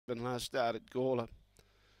than last start at Gawler.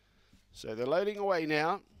 So they're loading away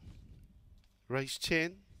now. Race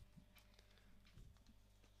 10.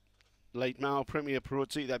 Late Male, Premier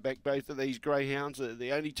Peruzzi, they backed both of these greyhounds. They're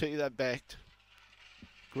the only two they've backed.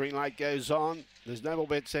 Green light goes on. There's no more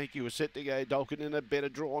bets. Thank you. We're set to go. Dolkin in a better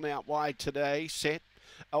drawn out wide today. Set.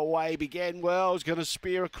 Away, began well, was going to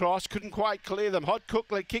spear across, couldn't quite clear them. Hot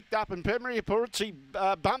Cookler kicked up and Premier Peruzzi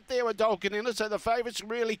bumped there with Dolkin in it, so the favourites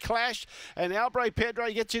really clashed, and Albre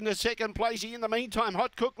Pedro gets into second place. In the meantime,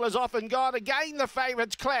 Hot Cookler's off and gone. Again, the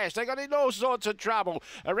favourites clashed. They got into all sorts of trouble.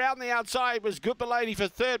 Around the outside was Good Baloney for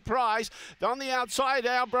third prize. On the outside,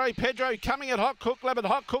 Albre Pedro coming at Hot Cookler, but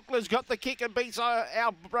Hot Cookler's got the kick and beats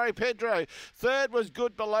Albre Pedro. Third was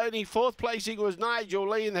Good Baloney. Fourth placing was Nigel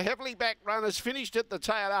Lee, and the heavily backed runners finished at the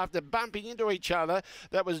tail after bumping into each other.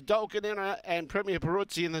 That was Dolkin and Premier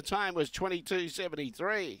Peruzzi, and the time was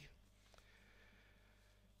 22.73.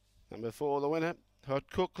 Number 4, the winner, Hot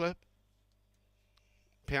Cookler.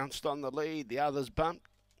 Pounced on the lead. The others bumped.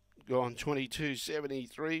 Gone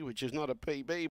 22.73, which is not a PB.